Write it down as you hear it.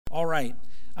All right.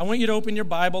 I want you to open your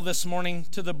Bible this morning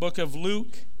to the book of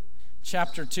Luke,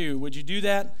 chapter 2. Would you do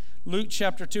that? Luke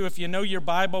chapter 2. If you know your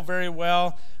Bible very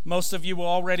well, most of you will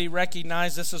already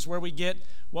recognize this is where we get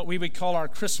what we would call our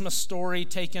Christmas story,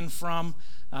 taken from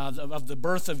of the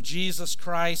birth of Jesus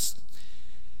Christ.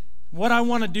 What I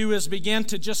want to do is begin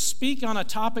to just speak on a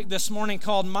topic this morning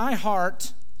called My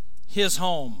Heart, His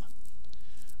Home.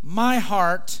 My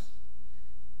heart,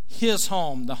 His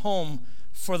home, the home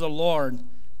for the Lord,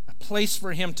 a place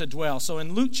for Him to dwell. So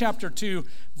in Luke chapter 2,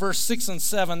 verse 6 and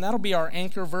 7, that'll be our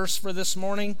anchor verse for this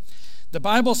morning. The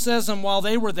Bible says, and while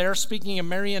they were there, speaking of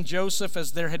Mary and Joseph,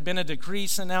 as there had been a decree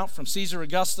sent out from Caesar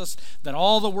Augustus that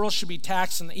all the world should be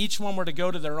taxed and each one were to go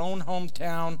to their own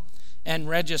hometown and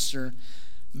register,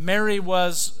 Mary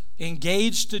was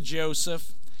engaged to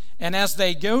Joseph, and as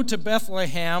they go to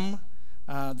Bethlehem,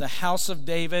 the house of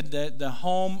David, the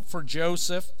home for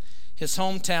Joseph, his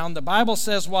hometown, the Bible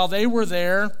says while they were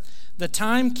there, the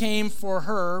time came for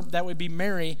her, that would be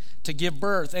Mary, to give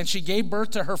birth. And she gave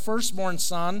birth to her firstborn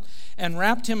son and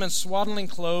wrapped him in swaddling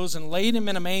clothes and laid him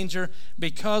in a manger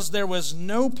because there was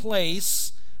no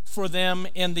place for them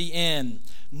in the inn.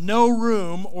 No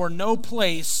room or no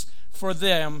place for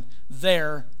them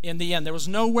there in the inn. There was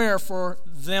nowhere for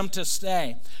them to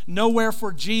stay. Nowhere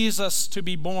for Jesus to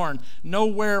be born.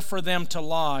 Nowhere for them to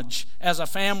lodge as a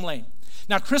family.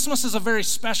 Now, Christmas is a very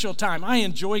special time. I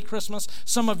enjoy Christmas.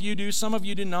 Some of you do, some of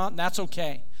you do not, and that's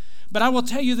okay. But I will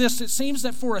tell you this, it seems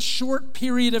that for a short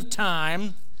period of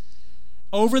time,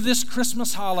 over this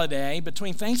Christmas holiday,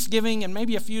 between Thanksgiving and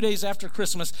maybe a few days after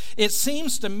Christmas, it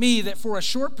seems to me that for a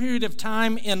short period of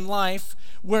time in life,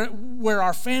 where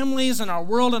our families and our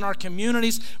world and our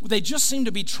communities, they just seem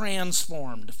to be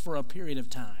transformed for a period of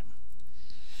time.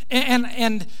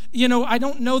 And you know, I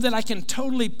don't know that I can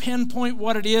totally pinpoint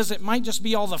what it is. It might just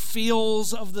be all the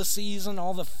feels of the season,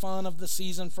 all the fun of the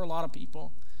season for a lot of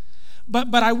people.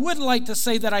 But I would like to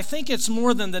say that I think it's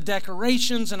more than the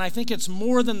decorations, and I think it's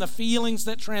more than the feelings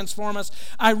that transform us.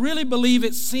 I really believe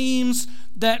it seems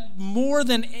that more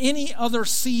than any other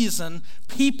season,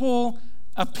 people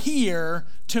appear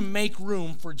to make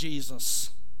room for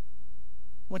Jesus.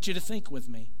 I want you to think with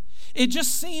me. It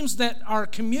just seems that our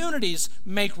communities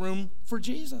make room for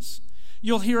Jesus.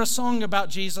 You'll hear a song about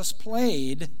Jesus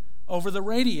played over the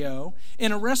radio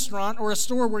in a restaurant or a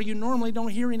store where you normally don't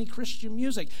hear any Christian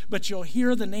music, but you'll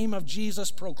hear the name of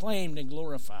Jesus proclaimed and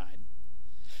glorified.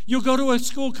 You'll go to a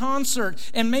school concert,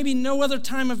 and maybe no other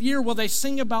time of year will they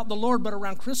sing about the Lord, but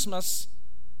around Christmas,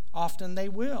 often they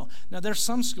will. Now, there's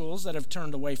some schools that have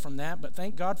turned away from that, but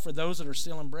thank God for those that are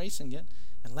still embracing it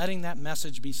and letting that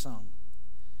message be sung.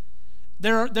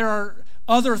 There are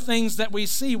other things that we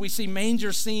see. We see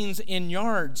manger scenes in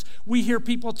yards. We hear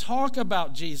people talk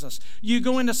about Jesus. You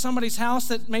go into somebody's house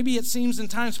that maybe it seems in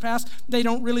times past they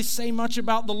don't really say much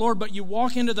about the Lord, but you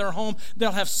walk into their home,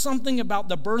 they'll have something about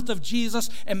the birth of Jesus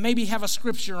and maybe have a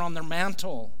scripture on their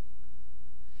mantle.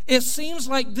 It seems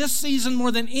like this season,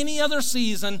 more than any other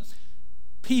season,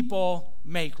 people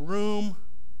make room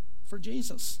for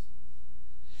Jesus.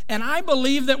 And I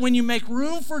believe that when you make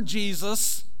room for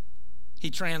Jesus, He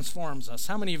transforms us.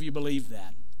 How many of you believe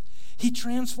that? He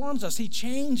transforms us. He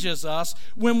changes us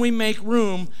when we make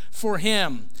room for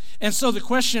Him. And so the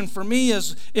question for me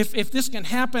is, if this can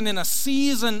happen in a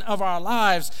season of our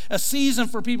lives, a season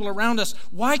for people around us,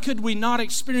 why could we not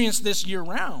experience this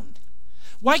year-round?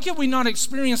 Why could we not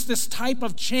experience this type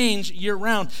of change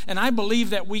year-round? And I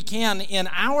believe that we can in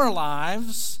our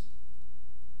lives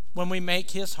when we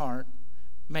make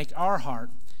our heart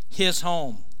His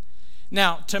home.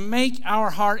 Now, to make our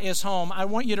heart His home, I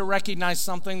want you to recognize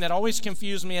something that always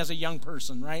confused me as a young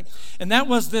person, right? And that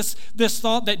was this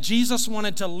thought that Jesus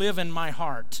wanted to live in my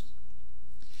heart.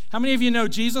 How many of you know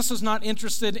Jesus is not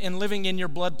interested in living in your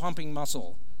blood-pumping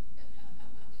muscle?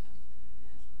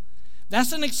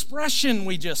 That's an expression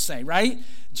we just say, right?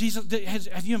 Jesus,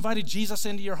 have you invited Jesus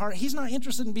into your heart? He's not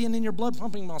interested in being in your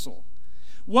blood-pumping muscle.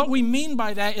 What we mean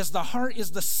by that is the heart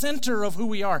is the center of who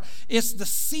we are. It's the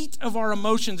seat of our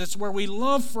emotions. It's where we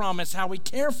love from. It's how we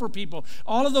care for people.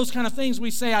 All of those kind of things. We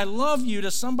say, I love you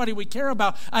to somebody we care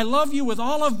about. I love you with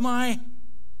all of my...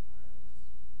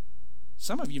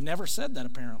 Some of you have never said that,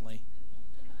 apparently.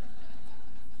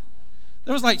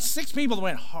 There was like 6 people that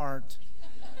went, heart.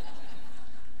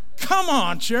 Come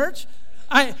on, church.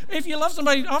 If you love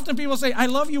somebody, often people say, I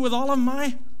love you with all of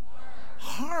my...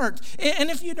 heart. And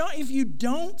if you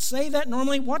don't say that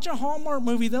normally, watch a Hallmark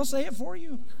movie. They'll say it for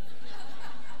you.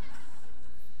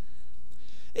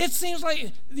 It seems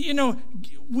like,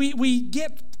 we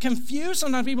get confused.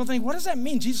 Sometimes people think, what does that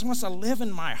mean? Jesus wants to live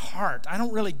in my heart. I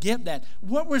don't really get that.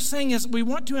 What we're saying is we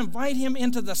want to invite him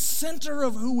into the center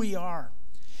of who we are.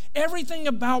 Everything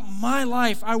about my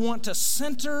life, I want to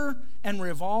center and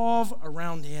revolve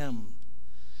around him.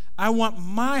 I want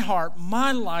my heart,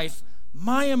 my life,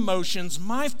 my emotions,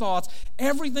 my thoughts,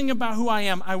 everything about who I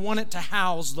am, I want it to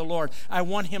house the Lord. I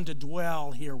want him to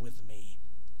dwell here with me.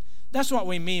 That's what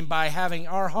we mean by having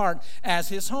our heart as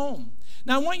his home.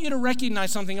 Now, I want you to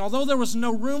recognize something. Although there was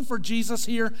no room for Jesus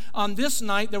here on this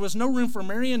night, there was no room for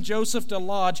Mary and Joseph to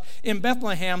lodge in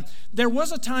Bethlehem, there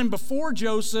was a time before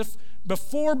Joseph,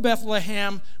 before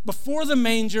Bethlehem, before the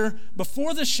manger,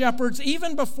 before the shepherds,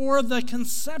 even before the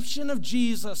conception of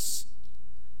Jesus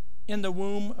in the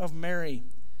womb of Mary.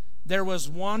 There was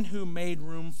one who made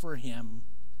room for him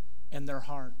in their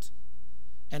heart,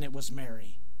 and it was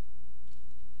Mary.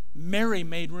 Mary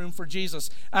made room for Jesus.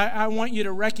 I want you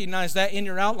to recognize that in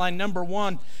your outline. Number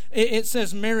one, it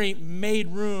says Mary made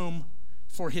room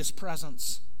for his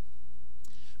presence.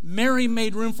 Mary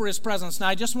made room for his presence. Now,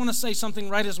 I just want to say something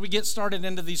right as we get started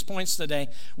into these points today.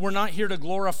 We're not here to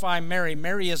glorify Mary.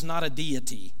 Mary is not a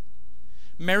deity.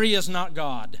 Mary is not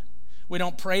God. We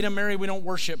don't pray to Mary. We don't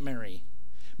worship Mary.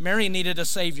 Mary needed a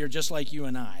Savior just like you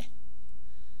and I.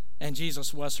 And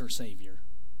Jesus was her Savior.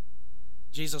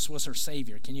 Jesus was her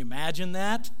Savior. Can you imagine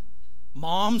that?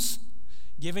 Moms,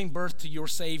 giving birth to your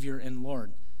Savior and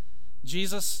Lord.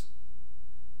 Jesus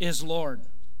is Lord.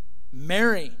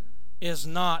 Mary is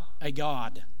not a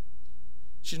God.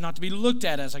 She's not to be looked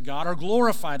at as a God or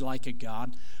glorified like a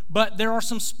God. But there are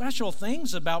some special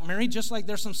things about Mary, just like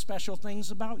there's some special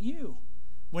things about you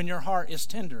when your heart is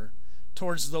tender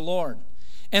towards the Lord.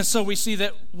 And so we see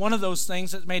that one of those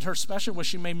things that made her special was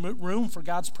she made room for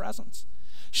God's presence.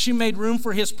 She made room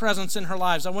for his presence in her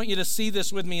lives. I want you to see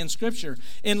this with me in Scripture.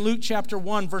 In Luke chapter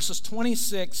 1, verses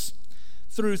 26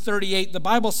 through 38, the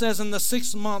Bible says, in the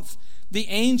 6th month, the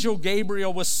angel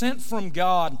Gabriel was sent from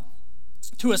God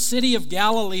to a city of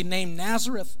Galilee named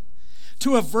Nazareth,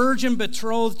 to a virgin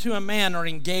betrothed to a man, or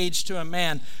engaged to a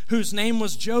man, whose name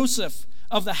was Joseph,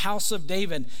 of the house of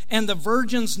David. And the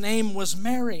virgin's name was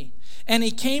Mary. And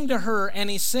he came to her and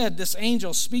he said, this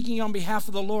angel speaking on behalf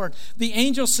of the Lord, the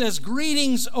angel says,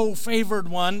 greetings, O favored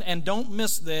one, and don't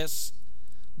miss this,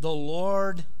 the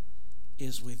Lord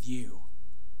is with you.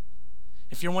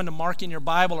 If you're one to mark in your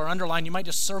Bible or underline, you might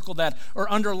just circle that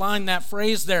or underline that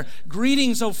phrase there.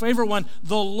 Greetings, O favored one,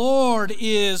 the Lord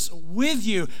is with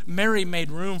you. Mary made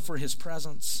room for his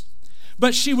presence.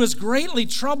 But she was greatly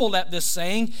troubled at this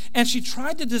saying, and she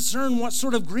tried to discern what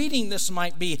sort of greeting this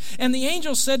might be. And the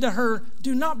angel said to her,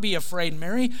 do not be afraid,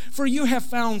 Mary, for you have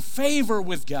found favor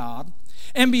with God.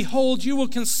 And behold, you will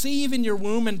conceive in your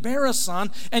womb and bear a son,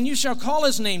 and you shall call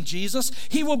his name Jesus.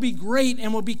 He will be great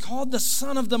and will be called the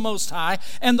Son of the Most High.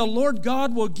 And the Lord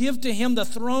God will give to him the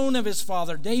throne of his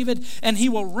father David, and he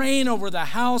will reign over the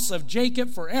house of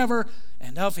Jacob forever,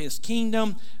 and of his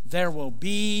kingdom there will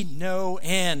be no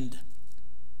end.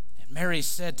 Mary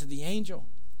said to the angel,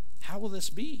 how will this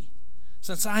be,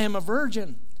 since I am a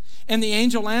virgin? And the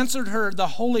angel answered her, the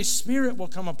Holy Spirit will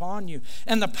come upon you,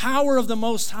 and the power of the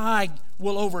Most High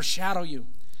will overshadow you.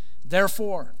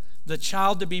 Therefore, the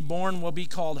child to be born will be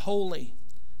called Holy,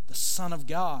 the Son of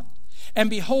God. And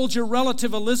behold, your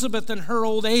relative Elizabeth in her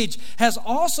old age has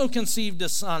also conceived a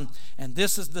son, and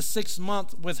this is the 6th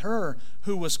month with her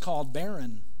who was called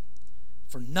barren.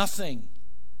 For nothing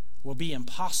will be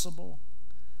impossible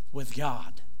with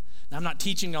God. Now, I'm not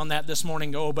teaching on that this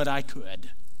morning, but I could.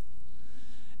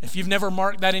 If you've never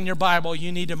marked that in your Bible, you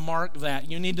need to mark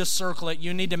that. You need to circle it.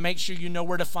 You need to make sure you know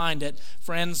where to find it.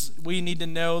 Friends, we need to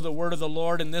know the word of the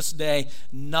Lord in this day.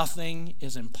 Nothing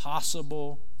is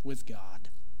impossible with God.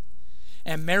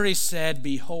 And Mary said,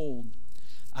 behold,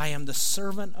 I am the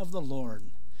servant of the Lord.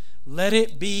 Let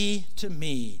it be to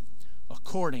me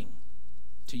according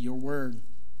to your word.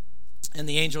 And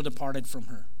the angel departed from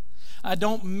her.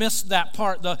 Don't miss that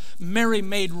part. Mary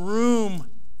made room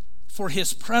for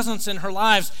his presence in her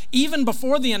lives, even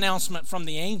before the announcement from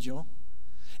the angel.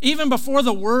 Even before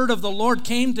the word of the Lord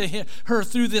came to her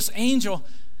through this angel.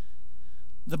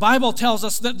 The Bible tells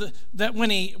us that when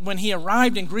he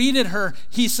arrived and greeted her,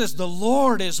 he says, the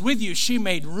Lord is with you. She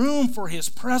made room for his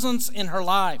presence in her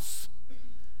life.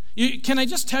 Can I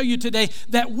just tell you today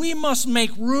that we must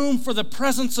make room for the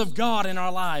presence of God in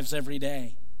our lives every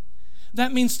day.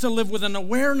 That means to live with an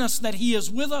awareness that he is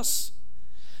with us.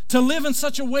 To live in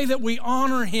such a way that we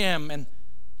honor him and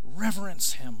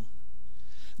reverence him.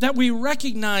 That we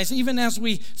recognize, even as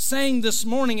we sang this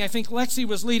morning, I think Lexi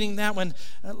was leading that one,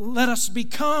 let us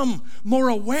become more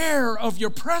aware of your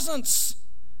presence.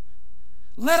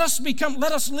 Let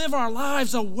us live our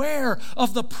lives aware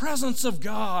of the presence of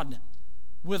God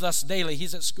with us daily.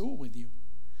 He's at school with you.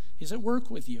 He's at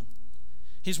work with you.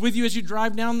 He's with you as you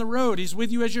drive down the road. He's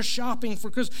with you as you're shopping for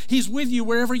Christmas. He's with you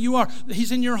wherever you are.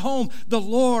 He's in your home. The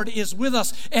Lord is with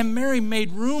us. And Mary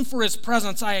made room for his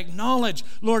presence. I acknowledge,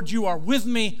 Lord, you are with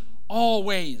me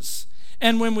always.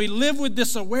 And when we live with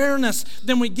this awareness,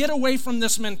 then we get away from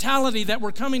this mentality that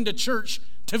we're coming to church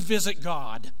to visit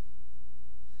God.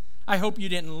 I hope you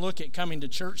didn't look at coming to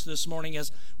church this morning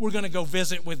as we're going to go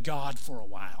visit with God for a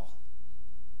while.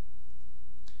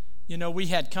 You know, we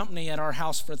had company at our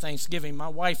house for Thanksgiving. My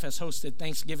wife has hosted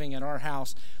Thanksgiving at our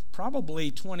house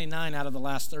probably 29 out of the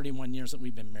last 31 years that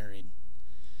we've been married.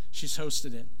 She's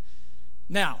hosted it.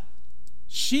 Now,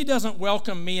 she doesn't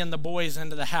welcome me and the boys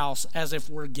into the house as if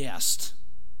we're guests,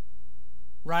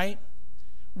 right?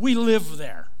 We live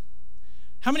there.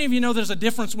 How many of you know there's a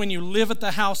difference when you live at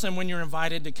the house and when you're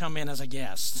invited to come in as a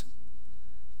guest?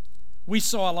 We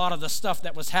saw a lot of the stuff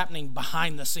that was happening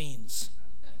behind the scenes.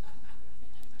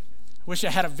 Wish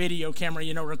I had a video camera,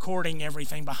 recording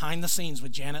everything behind the scenes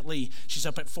with Janet Lee. She's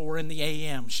up at 4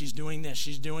 a.m. She's doing this.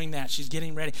 She's doing that. She's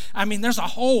getting ready. I mean, there's a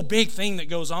whole big thing that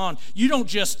goes on. You don't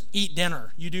just eat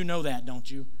dinner. You do know that, don't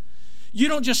you? You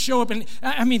don't just show up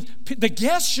the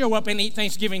guests show up and eat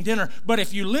Thanksgiving dinner, but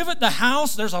if you live at the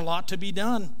house, there's a lot to be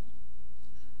done.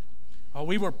 Oh,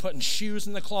 we were putting shoes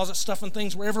in the closet, stuffing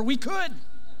things wherever we could.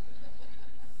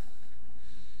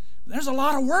 There's a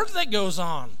lot of work that goes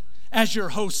on as you're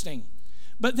hosting.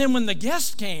 But then when the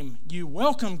guest came, you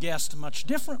welcome guests much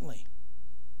differently.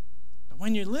 But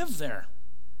when you live there,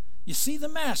 you see the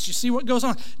mess. You see what goes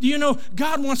on. Do you know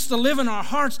God wants to live in our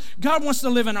hearts? God wants to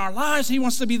live in our lives. He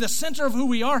wants to be the center of who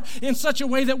we are in such a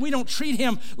way that we don't treat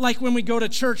him like when we go to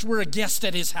church, we're a guest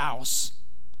at his house,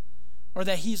 or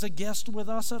that he's a guest with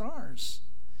us at ours.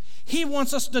 He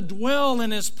wants us to dwell in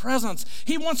his presence.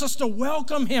 He wants us to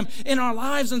welcome him in our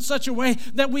lives in such a way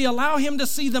that we allow him to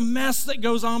see the mess that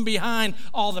goes on behind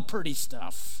all the pretty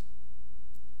stuff,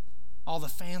 all the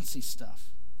fancy stuff,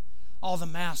 all the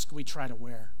masks we try to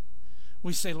wear.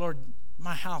 We say, Lord,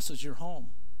 my house is your home.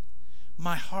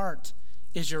 My heart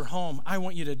is your home. I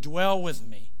want you to dwell with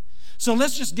me. So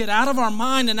let's just get out of our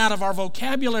mind and out of our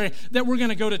vocabulary that we're going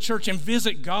to go to church and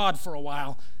visit God for a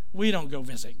while. We don't go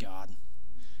visit God.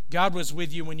 God was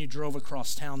with you when you drove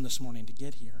across town this morning to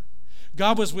get here.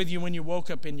 God was with you when you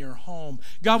woke up in your home.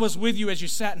 God was with you as you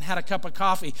sat and had a cup of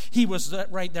coffee. He was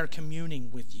right there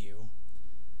communing with you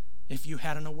if you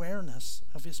had an awareness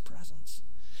of his presence.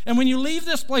 And when you leave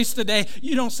this place today,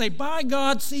 you don't say, bye,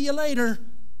 God, see you later.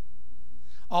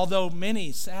 Although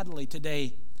many, sadly,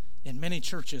 today in many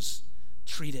churches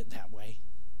treat it that way.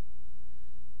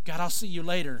 God, I'll see you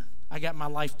later. I got my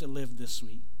life to live this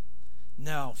week.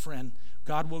 No, friend,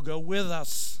 God will go with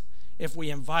us if we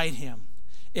invite him,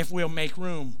 if we'll make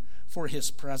room for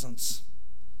his presence.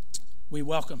 We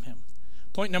welcome him.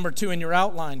 Point number 2 in your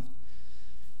outline.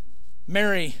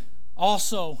 Mary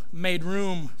also made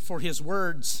room for his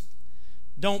words.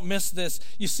 Don't miss this.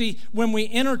 You see, when we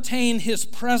entertain his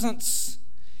presence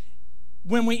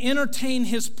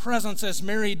as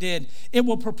Mary did, it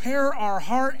will prepare our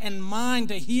heart and mind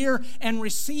to hear and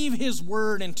receive his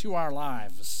word into our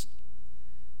lives.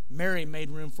 Mary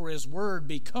made room for his word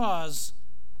because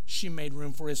she made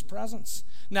room for his presence.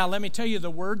 Now, let me tell you, the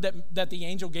word that the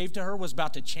angel gave to her was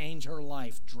about to change her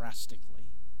life drastically.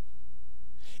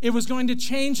 It was going to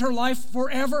change her life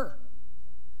forever.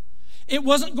 It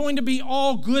wasn't going to be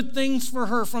all good things for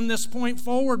her from this point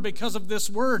forward because of this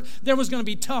word. There was going to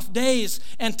be tough days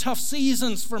and tough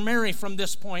seasons for Mary from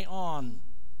this point on.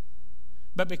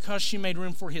 But because she made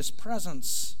room for his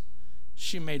presence,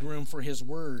 she made room for his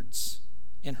words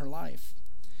in her life.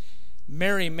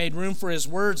 Mary made room for his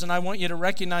words, and I want you to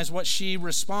recognize what she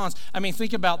responds. I mean,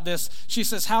 think about this. She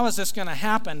says, how is this going to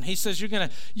happen? He says, you're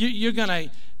going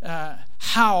to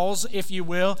house, if you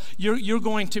will. You're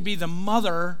going to be the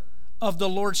mother of the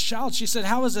Lord's child. She said,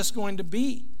 how is this going to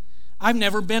be? I've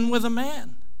never been with a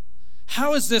man.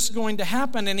 How is this going to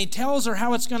happen? And he tells her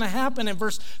how it's going to happen in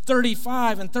verse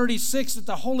 35 and 36, that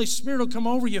the Holy Spirit will come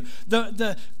over you.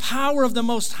 The power of the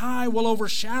Most High will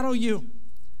overshadow you.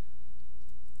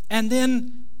 And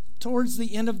then towards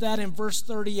the end of that, in verse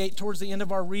 38, towards the end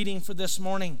of our reading for this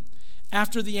morning,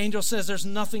 after the angel says there's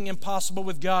nothing impossible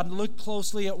with God, look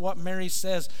closely at what Mary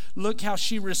says. Look how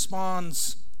she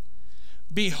responds.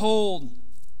 Behold,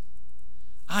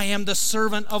 I am the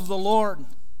servant of the Lord,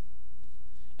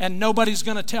 and nobody's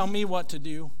going to tell me what to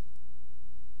do.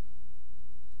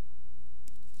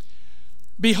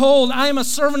 Behold, I am a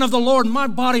servant of the Lord, my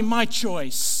body, my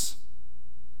choice.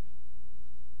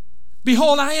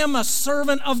 Behold, I am a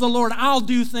servant of the Lord. I'll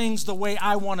do things the way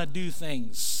I want to do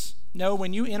things. No,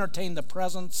 when you entertain the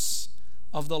presence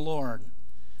of the Lord,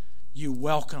 you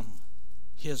welcome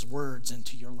his words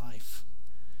into your life.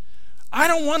 I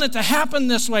don't want it to happen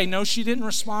this way. No, she didn't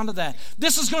respond to that.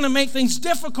 This is going to make things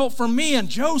difficult for me and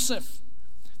Joseph.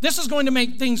 This is going to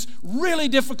make things really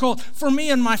difficult for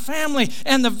me and my family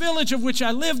and the village of which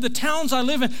I live, the towns I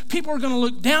live in. People are going to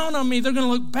look down on me. They're going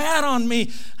to look bad on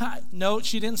me. No,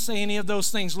 she didn't say any of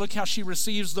those things. Look how she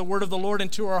receives the word of the Lord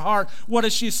into her heart. What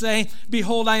does she say?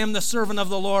 Behold, I am the servant of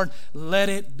the Lord. Let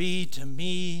it be to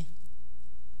me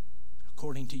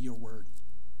according to your word.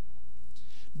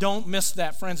 Don't miss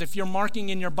that, friends. If you're marking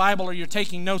in your Bible or you're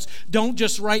taking notes, don't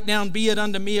just write down, be it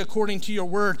unto me according to your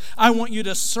word. I want you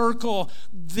to circle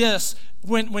this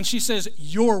when she says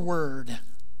your word.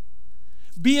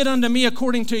 Be it unto me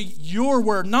according to your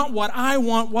word, not what I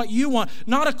want, what you want,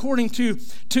 not according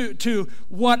to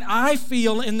what I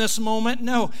feel in this moment.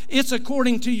 No, it's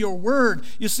according to your word.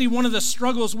 You see, one of the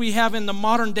struggles we have in the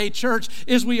modern day church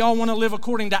is we all want to live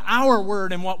according to our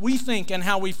word and what we think and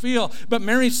how we feel. But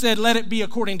Mary said, let it be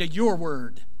according to your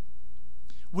word.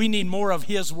 We need more of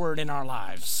his word in our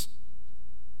lives.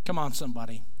 Come on,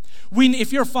 somebody.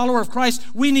 If you're a follower of Christ,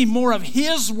 we need more of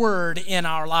his word in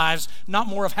our lives, not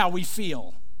more of how we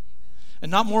feel.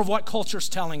 And not more of what culture's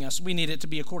telling us. We need it to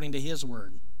be according to his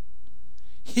word.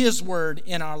 His word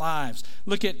in our lives.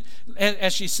 Look at,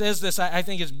 as she says this, I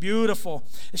think it's beautiful.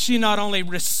 She not only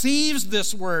receives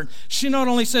this word, she not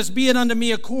only says, be it unto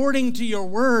me according to your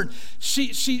word,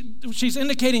 she's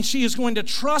indicating she is going to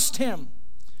trust him.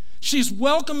 She's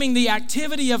welcoming the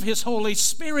activity of his Holy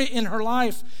Spirit in her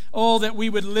life. Oh, that we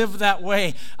would live that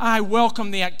way. I welcome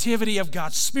the activity of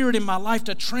God's Spirit in my life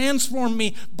to transform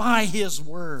me by his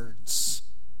words.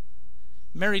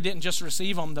 Mary didn't just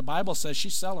receive them. The Bible says she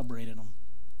celebrated them.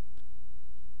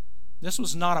 This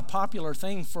was not a popular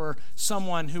thing for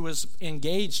someone who was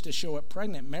engaged to show up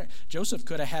pregnant. Joseph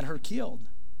could have had her killed.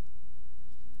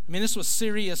 I mean, this was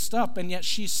serious stuff, and yet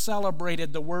she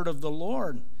celebrated the word of the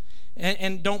Lord.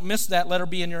 And don't miss that. Let her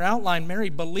be in your outline. Mary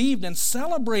believed and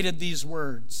celebrated these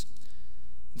words.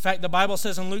 In fact, the Bible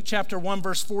says in Luke chapter 1,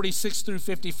 verse 46 through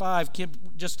 55,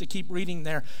 just to keep reading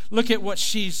there, look at what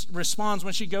she responds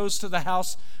when she goes to the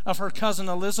house of her cousin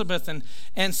Elizabeth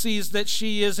and sees that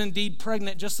she is indeed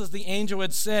pregnant, just as the angel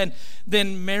had said.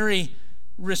 Then Mary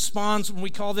responds, and we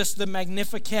call this the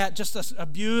Magnificat, just a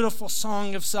beautiful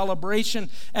song of celebration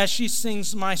as she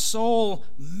sings, my soul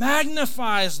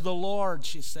magnifies the Lord,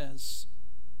 she says.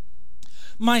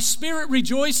 My spirit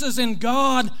rejoices in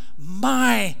God,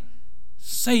 my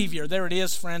Savior. There it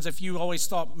is, friends. If you always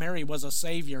thought Mary was a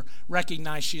Savior,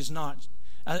 recognize she's not.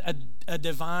 A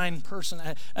divine person,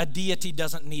 a deity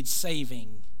doesn't need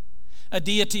saving. A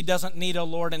deity doesn't need a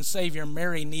Lord and Savior.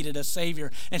 Mary needed a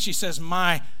Savior. And she says,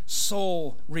 my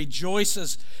soul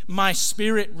rejoices, my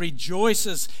spirit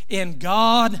rejoices in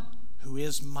God, who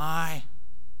is my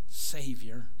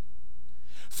Savior.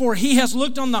 For he has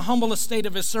looked on the humble estate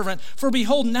of his servant. For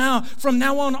behold, now, from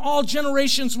now on, all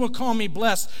generations will call me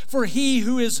blessed. For he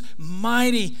who is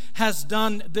mighty has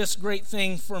done this great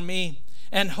thing for me.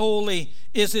 And holy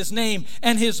is his name,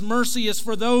 and his mercy is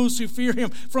for those who fear him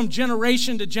from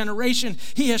generation to generation.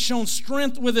 He has shown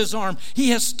strength with his arm. He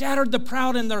has scattered the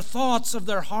proud in their thoughts of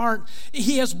their heart.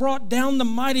 He has brought down the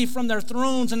mighty from their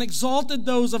thrones and exalted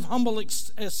those of humble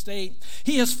estate.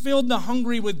 He has filled the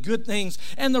hungry with good things,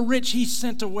 and the rich he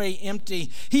sent away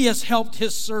empty. He has helped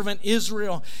his servant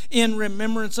Israel in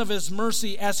remembrance of his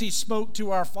mercy, as he spoke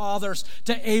to our fathers,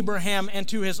 to Abraham, and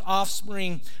to his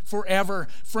offspring forever.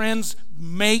 Friends,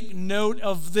 make note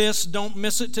of this. Don't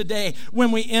miss it today.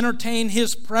 When we entertain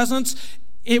his presence,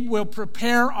 it will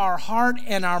prepare our heart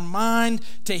and our mind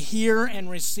to hear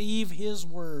and receive his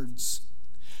words.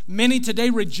 Many today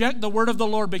reject the word of the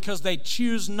Lord because they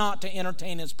choose not to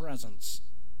entertain his presence.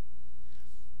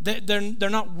 They're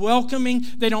not welcoming.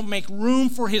 They don't make room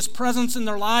for his presence in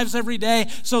their lives every day,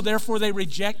 so therefore they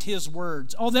reject his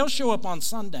words. Oh, they'll show up on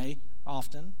Sunday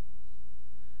often,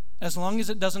 as long as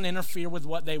it doesn't interfere with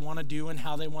what they want to do and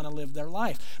how they want to live their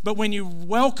life. But when you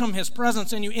welcome his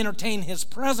presence and you entertain his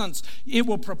presence, it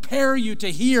will prepare you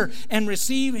to hear and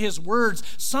receive his words.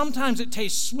 Sometimes it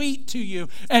tastes sweet to you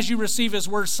as you receive his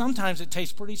words. Sometimes it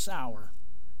tastes pretty sour.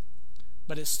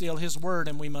 But it's still his word,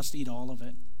 and we must eat all of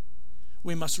it.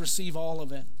 We must receive all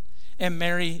of it. And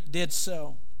Mary did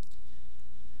so.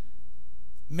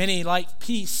 Many like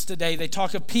peace today. They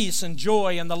talk of peace and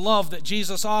joy and the love that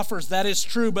Jesus offers. That is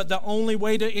true, but the only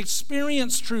way to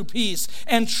experience true peace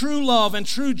and true love and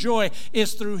true joy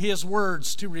is through his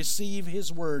words, to receive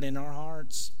his word in our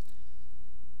hearts.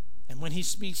 And when he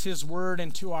speaks his word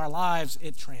into our lives,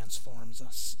 it transforms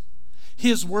us.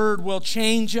 His word will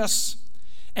change us.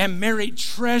 And Mary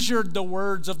treasured the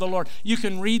words of the Lord. You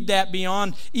can read that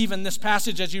beyond even this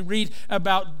passage as you read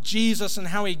about Jesus and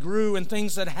how he grew and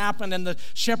things that happened and the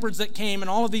shepherds that came and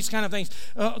all of these kind of things.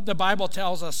 The Bible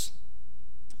tells us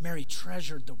Mary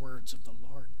treasured the words of the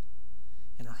Lord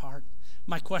in her heart.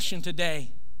 My question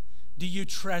today, do you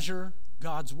treasure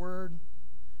God's word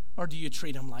or do you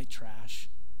treat them like trash?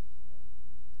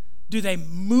 Do they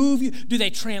move you? Do they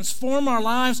transform our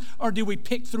lives? Or do we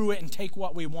pick through it and take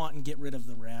what we want and get rid of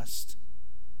the rest?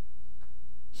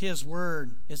 His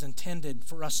word is intended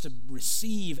for us to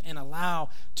receive and allow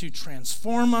to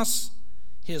transform us.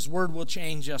 His word will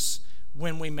change us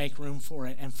when we make room for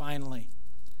it. And finally,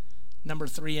 number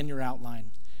 3 in your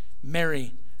outline,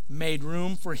 Mary made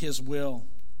room for his will.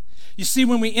 You see,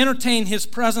 when we entertain his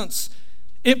presence,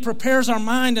 it prepares our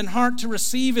mind and heart to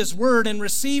receive his word, and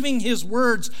receiving his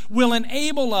words will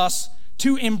enable us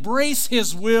to embrace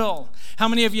his will. How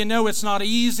many of you know it's not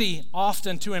easy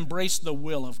often to embrace the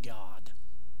will of God?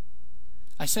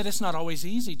 I said it's not always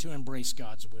easy to embrace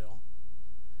God's will.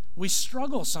 We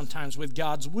struggle sometimes with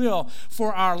God's will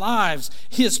for our lives,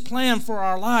 his plan for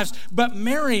our lives. But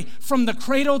Mary, from the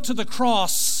cradle to the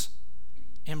cross,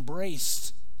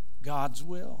 embraced God's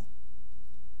will.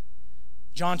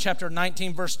 John chapter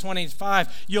 19, verse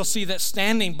 25, you'll see that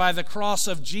standing by the cross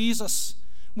of Jesus,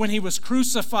 when he was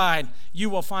crucified, you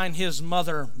will find his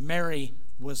mother, Mary,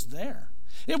 was there.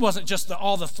 It wasn't just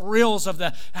all the thrills of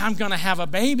I'm going to have a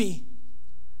baby.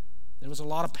 There was a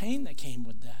lot of pain that came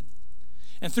with that.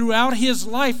 And throughout his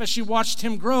life, as she watched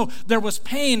him grow, there was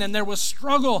pain and there was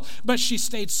struggle, but she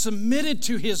stayed submitted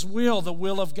to his will, the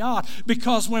will of God,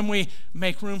 because when we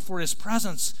make room for his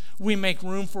presence, we make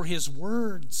room for his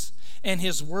words. And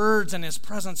his words and his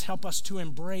presence help us to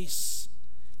embrace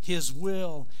his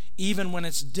will, even when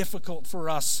it's difficult for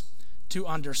us to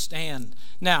understand.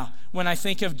 Now, when I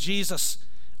think of Jesus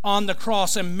on the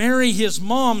cross and Mary, his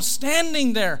mom,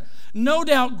 standing there, no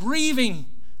doubt grieving,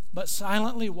 but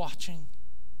silently watching,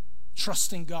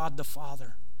 trusting God the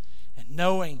Father, and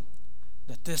knowing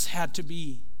that this had to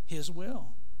be his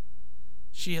will.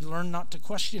 She had learned not to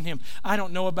question him. I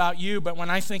don't know about you, but when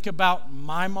I think about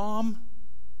my mom,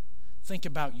 think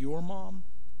about your mom.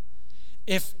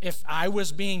 If I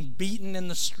was being beaten in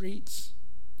the streets,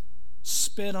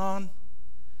 spit on,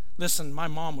 listen, my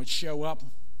mom would show up,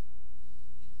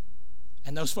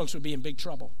 and those folks would be in big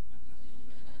trouble.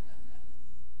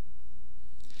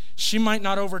 She might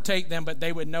not overtake them, but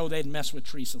they would know they'd mess with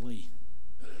Teresa Lee.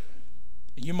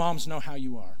 You moms know how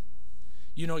you are.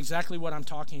 You know exactly what I'm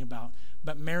talking about.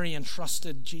 But Mary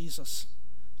entrusted Jesus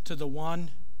to the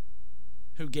one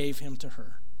who gave him to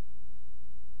her.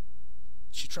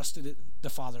 She trusted the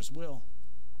Father's will.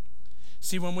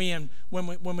 See, when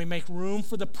we make room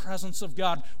for the presence of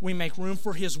God, we make room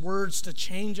for his words to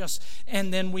change us,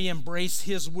 and then we embrace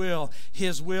his will.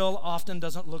 His will often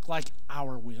doesn't look like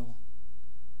our will.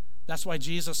 That's why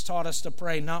Jesus taught us to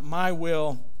pray, not my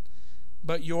will,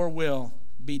 but your will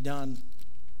be done.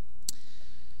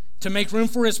 To make room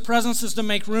for his presence is to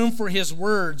make room for his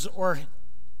words, or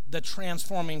the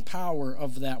transforming power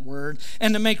of that word.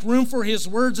 And to make room for his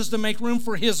words is to make room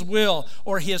for his will,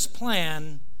 or his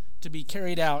plan, to be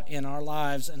carried out in our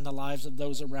lives and the lives of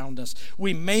those around us.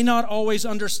 We may not always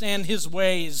understand his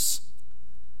ways,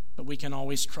 but we can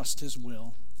always trust his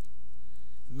will.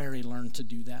 Mary learned to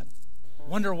do that.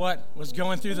 Wonder what was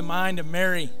going through the mind of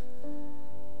Mary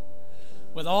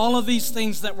with all of these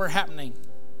things that were happening.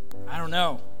 I don't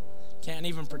know. Can't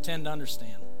even pretend to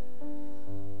understand.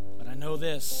 But I know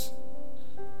this.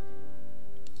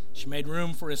 She made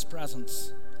room for his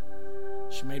presence.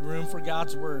 She made room for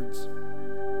God's words.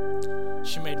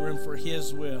 She made room for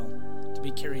his will to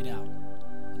be carried out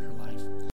in her life.